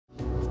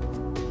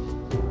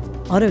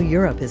Auto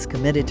Europe is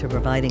committed to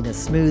providing a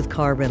smooth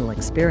car rental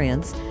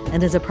experience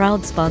and is a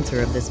proud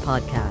sponsor of this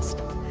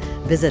podcast.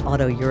 Visit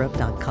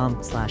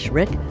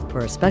autoeurope.com/Rick for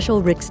a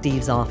special Rick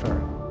Steves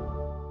offer.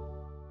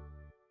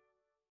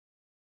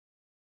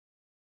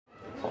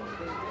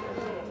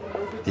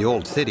 The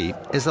Old City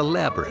is a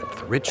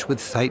labyrinth rich with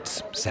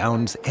sights,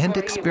 sounds, and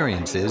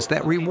experiences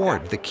that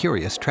reward the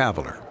curious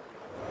traveler.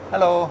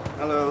 Hello.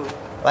 Hello.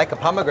 Like a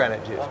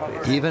pomegranate juice,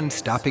 please. Even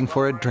stopping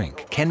for a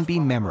drink can be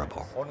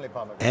memorable.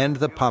 And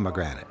the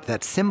pomegranate,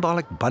 that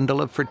symbolic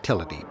bundle of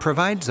fertility,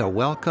 provides a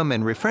welcome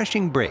and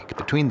refreshing break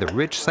between the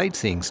rich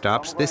sightseeing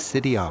stops this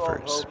city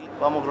offers.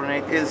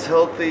 Pomegranate is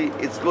healthy,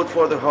 it's good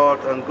for the heart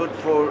and good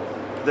for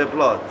the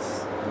blood.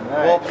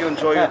 Nice. Hope you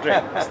enjoy your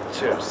drink.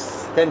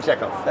 Cheers. 10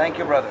 shekels. Thank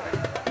you, brother.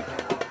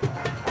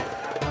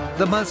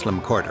 The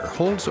Muslim Quarter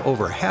holds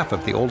over half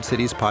of the Old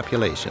City's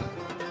population.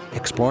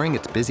 Exploring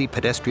its busy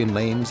pedestrian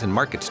lanes and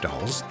market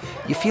stalls,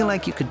 you feel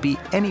like you could be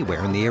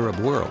anywhere in the Arab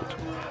world.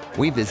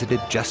 We visited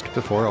just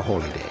before a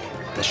holy day.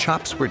 The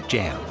shops were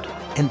jammed,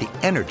 and the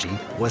energy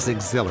was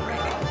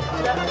exhilarating.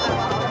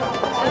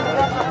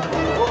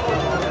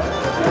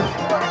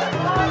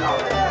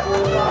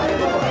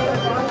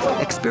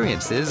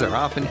 Experiences are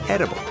often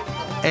edible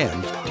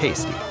and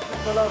tasty.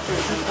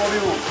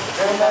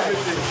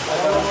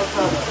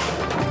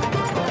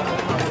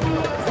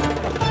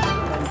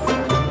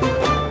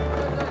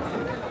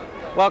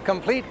 While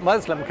complete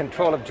Muslim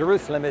control of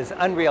Jerusalem is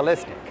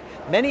unrealistic,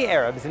 many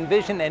Arabs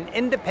envision an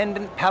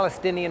independent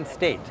Palestinian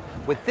state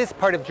with this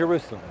part of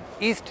Jerusalem,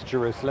 East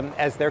Jerusalem,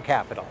 as their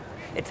capital.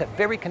 It's a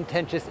very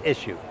contentious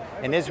issue,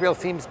 and Israel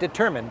seems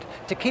determined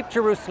to keep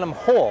Jerusalem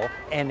whole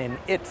and in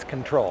its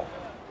control.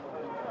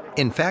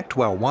 In fact,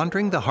 while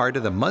wandering the heart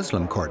of the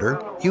Muslim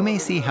Quarter, you may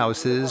see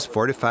houses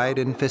fortified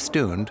and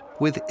festooned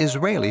with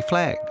Israeli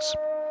flags.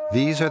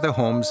 These are the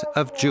homes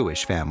of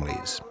Jewish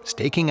families,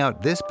 staking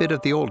out this bit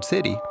of the Old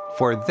City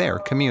for their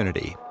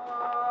community.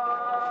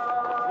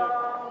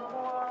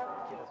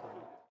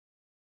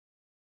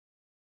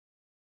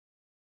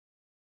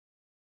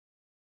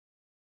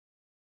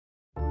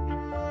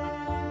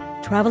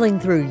 Traveling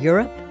through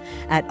Europe?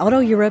 At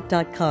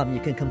autoeurope.com,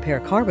 you can compare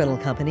car rental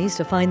companies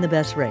to find the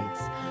best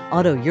rates.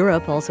 Auto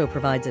Europe also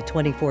provides a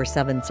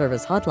 24/7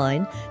 service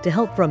hotline to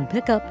help from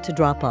pickup to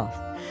drop off.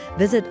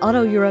 Visit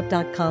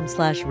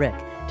autoeurope.com/Rick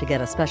to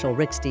get a special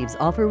Rick Steves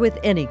offer with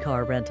any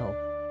car rental.